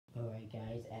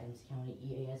Adams County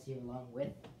EAS here along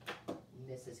with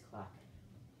Mrs. Clock.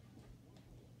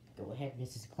 Go ahead,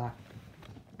 Mrs. Clock.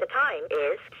 The time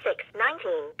is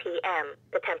 6:19 p.m.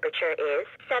 The temperature is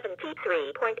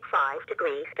 73.5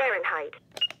 degrees Fahrenheit.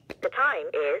 The time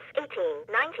is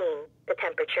 18:19. The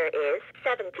temperature is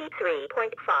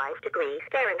 73.5 degrees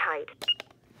Fahrenheit.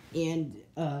 And,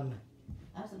 I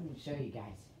have something to show you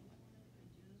guys.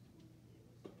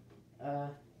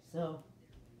 So,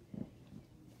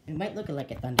 it might look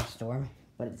like a thunderstorm,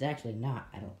 but it's actually not,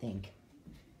 I don't think.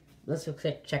 Let's go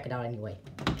check it out anyway.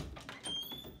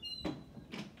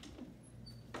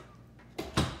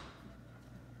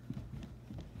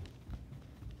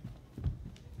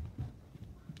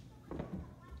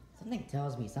 Something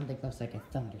tells me something looks like a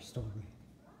thunderstorm.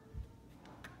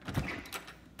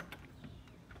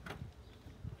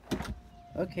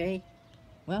 Okay,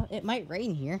 well, it might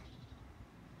rain here.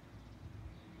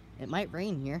 It might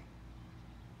rain here.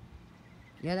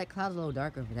 Yeah, that cloud's a little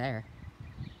dark over there.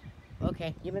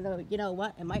 Okay, even though, you know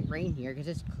what, it might rain here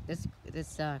because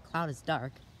this cloud is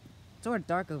dark. It's sort of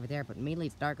dark over there, but mainly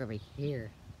it's dark over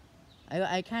here.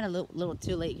 I kind of little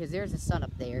too late because there's the sun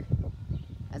up there.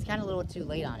 I was kind of a little too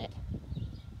late on it.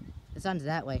 The sun's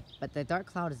that way, but the dark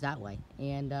cloud is that way.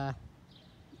 And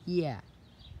yeah,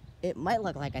 it might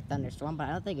look like a thunderstorm, but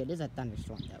I don't think it is a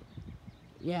thunderstorm though.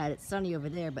 Yeah, it's sunny over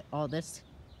there, but all this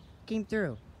came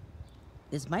through.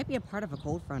 This might be a part of a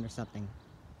cold front or something.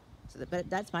 So, but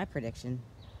that's my prediction,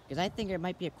 because I think there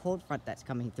might be a cold front that's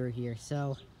coming through here.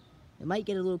 So it might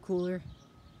get a little cooler.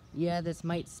 Yeah, this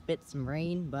might spit some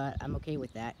rain, but I'm okay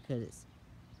with that because it's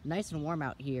nice and warm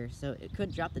out here. So it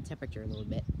could drop the temperature a little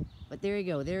bit. But there you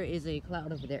go. There is a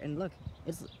cloud over there, and look,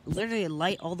 it's literally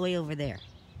light all the way over there.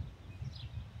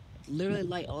 Literally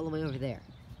light all the way over there.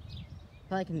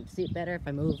 Probably can see it better if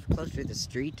I move closer to the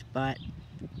street, but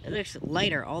it looks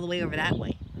lighter all the way over that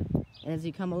way. And as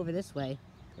you come over this way,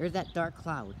 there's that dark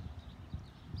cloud.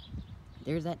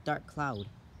 There's that dark cloud.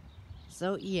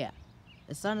 So yeah,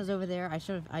 the sun is over there.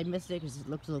 I missed it because it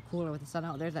looks a little cooler with the sun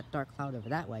out. There's that dark cloud over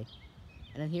that way.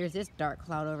 And then here's this dark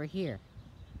cloud over here.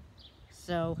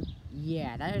 So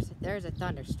yeah, there's a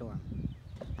thunderstorm.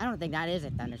 I don't think that is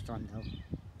a thunderstorm though.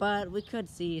 But we could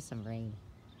see some rain.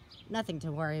 Nothing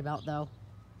to worry about though.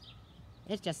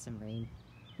 It's just some rain.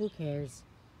 Who cares?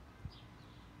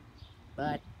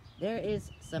 But there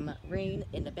is some rain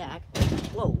in the back.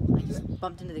 Whoa, I just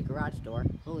bumped into the garage door.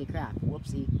 Holy crap,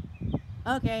 whoopsie.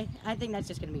 Okay, I think that's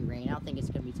just gonna be rain. I don't think it's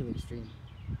gonna be too extreme.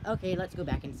 Okay, let's go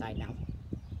back inside now.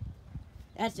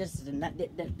 That's just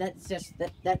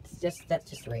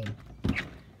rain.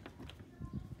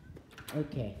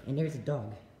 Okay, and there's a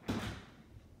dog.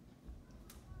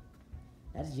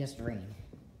 That's just rain.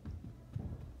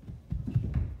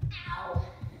 Ow!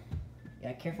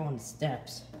 Yeah, careful on the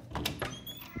steps.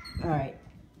 Alright.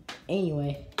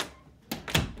 Anyway,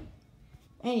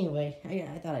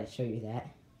 I thought I'd show you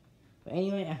that. But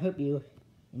anyway, I hope you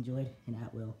enjoyed, and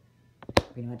that will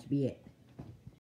pretty much be it.